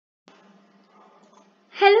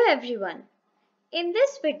Hello everyone. In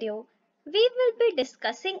this video, we will be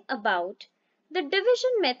discussing about the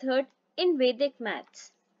division method in Vedic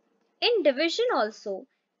maths. In division also,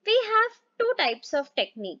 we have two types of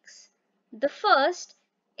techniques. The first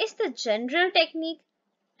is the general technique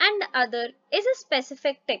and the other is a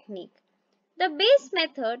specific technique. The base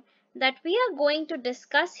method that we are going to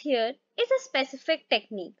discuss here is a specific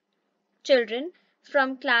technique. Children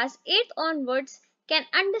from class 8 onwards can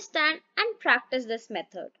understand and practice this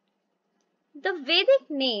method. The Vedic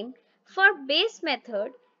name for base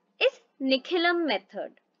method is Nikhilam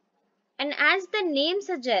method. And as the name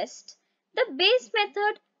suggests, the base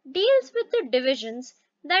method deals with the divisions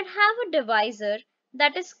that have a divisor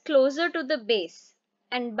that is closer to the base.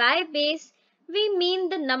 And by base, we mean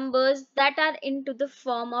the numbers that are into the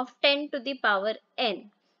form of 10 to the power n,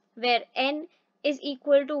 where n is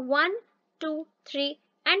equal to 1, 2, 3,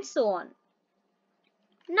 and so on.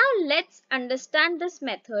 Now let's understand this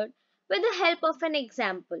method with the help of an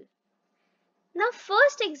example. Now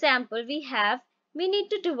first example we need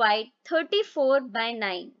to divide 34 by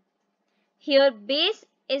 9. Here base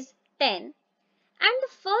is 10 and the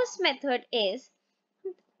first step is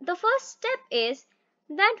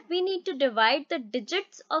that we need to divide the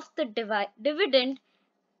digits of the dividend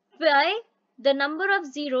by the number of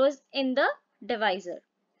zeros in the divisor.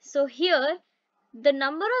 So here the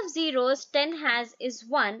number of zeros 10 has is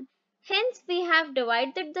 1, hence we have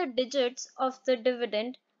divided the digits of the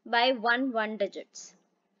dividend by 1 digits.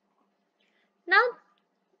 Now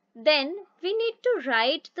then we need to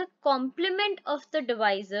write the complement of the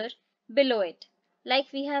divisor below it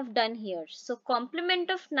like we have done here. So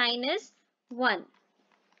complement of 9 is 1.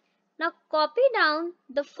 Now copy down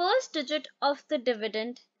the first digit of the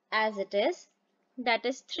dividend as it is, that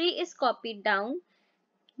is 3 is copied down.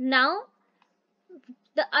 Now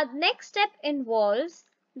the next step involves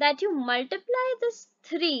that you multiply this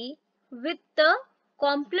 3 with the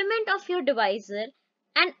complement of your divisor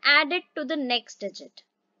and add it to the next digit.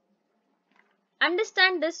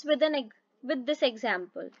 Understand this with this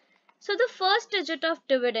example. So the first digit of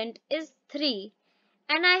dividend is 3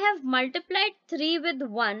 and I have multiplied 3 with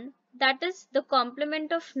 1, that is the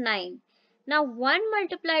complement of 9. Now 1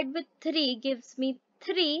 multiplied with 3 gives me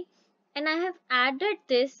 3 and I have added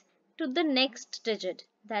this to the next digit,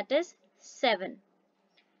 that is 7.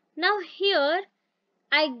 Now here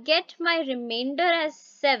I get my remainder as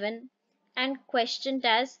 7 and quotient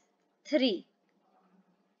as 3.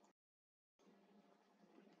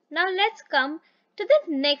 Now let's come to the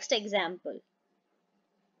next example.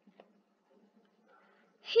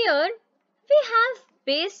 Here we have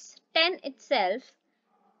base 10 itself,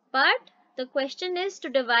 but the question is to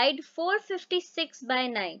divide 456 by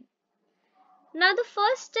 9. Now the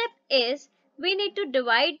first step is we need to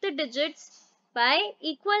divide the digits by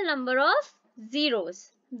equal number of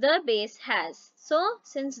zeros the base has. So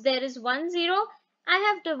since there is 1 0, I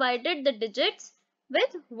have divided the digits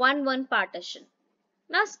with 1 partition.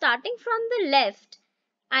 Now starting from the left,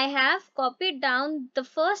 I have copied down the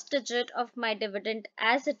first digit of my dividend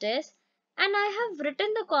as it is and I have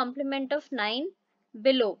written the complement of 9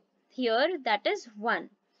 below here, that is 1.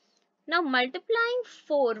 Now multiplying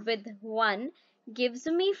 4 with 1 gives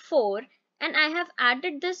me 4 and I have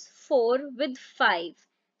added this 4 with 5.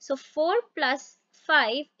 So 4 plus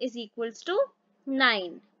 5 is equals to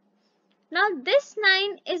 9. Now this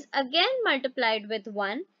 9 is again multiplied with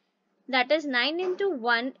 1, that is 9 into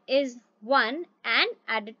 1 is 1 and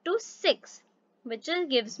added to 6, which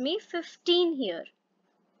gives me 15 here.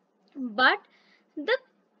 But the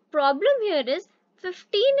problem here is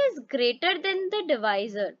 15 is greater than the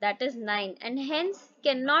divisor, that is 9, and hence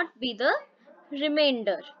cannot be the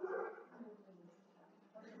remainder.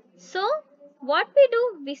 So what we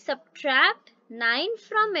do? We subtract 9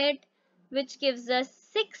 from it, which gives us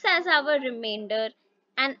 6 as our remainder,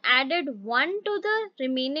 and added 1 to the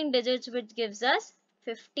remaining digits, which gives us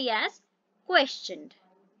 50 as quotient.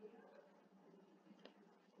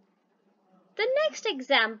 The next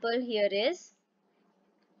example here is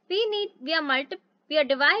we are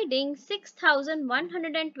dividing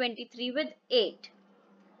 6123 with 8.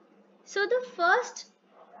 So the first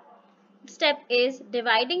step is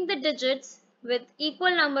dividing the digits with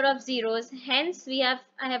equal number of zeros. Hence I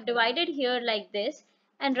have divided here like this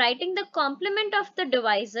and writing the complement of the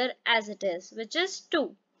divisor as it is, which is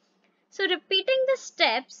 2. So repeating the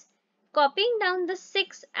steps, copying down the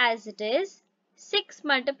 6 as it is. 6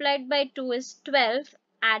 multiplied by 2 is 12,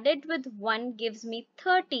 added with 1 gives me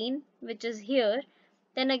 13, which is here.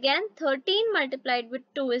 Then again 13 multiplied with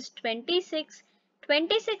 2 is 26.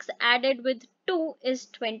 26 added with 2 is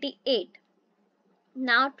 28.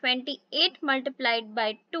 Now 28 multiplied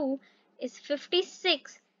by 2 is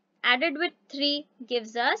 56 added with 3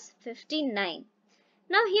 gives us 59.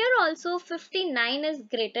 Now here also 59 is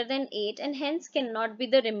greater than 8 and hence cannot be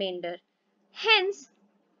the remainder. Hence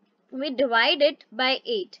we divide it by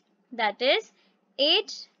 8. That is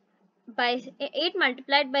 8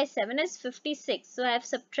 multiplied by 7 is 56. So I have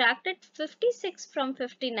subtracted 56 from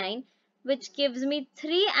 59, which gives me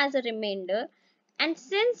 3 as a remainder. And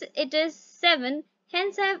since it is 7,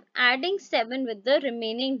 hence I am adding 7 with the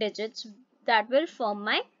remaining digits that will form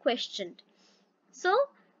my quotient. So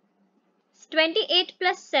 28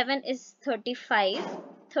 plus 7 is 35.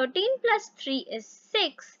 13 plus 3 is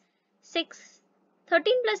 6.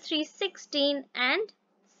 13 plus 3 is 16 and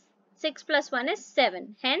 6 plus 1 is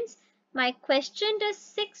 7. Hence, my quotient is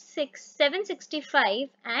 765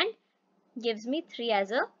 and gives me 3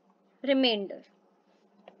 as a remainder.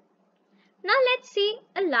 Now let's see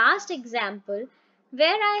a last example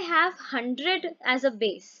where I have 100 as a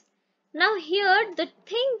base. Now here the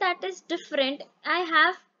thing that is different, I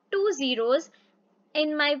have 2 zeros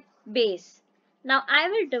in my base. Now I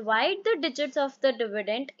will divide the digits of the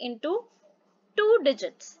dividend into 2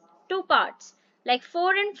 digits, 2 parts. Like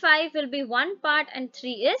 4 and 5 will be one part and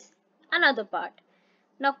 3 is another part.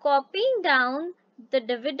 Now copying down the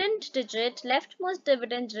dividend digit, leftmost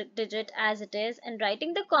dividend digit as it is, and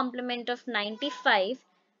writing the complement of 95,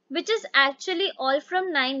 which is actually all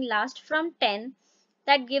from 9, last from 10,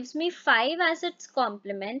 that gives me 5 as its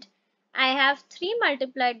complement. I have 3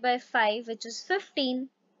 multiplied by 5, which is 15,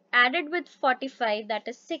 added with 45, that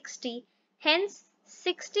is 60. Hence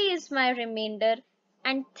 60 is my remainder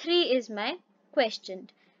and 3 is my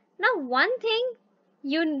quotient. Now one thing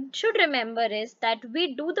you should remember is that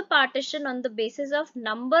we do the partition on the basis of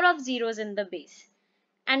number of zeros in the base,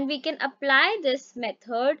 and we can apply this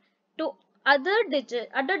method to other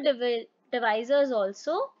divisors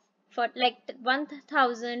also, for like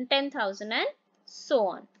 1000, 10,000 and so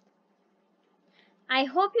on. I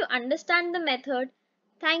hope you understand the method.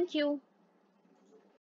 Thank you.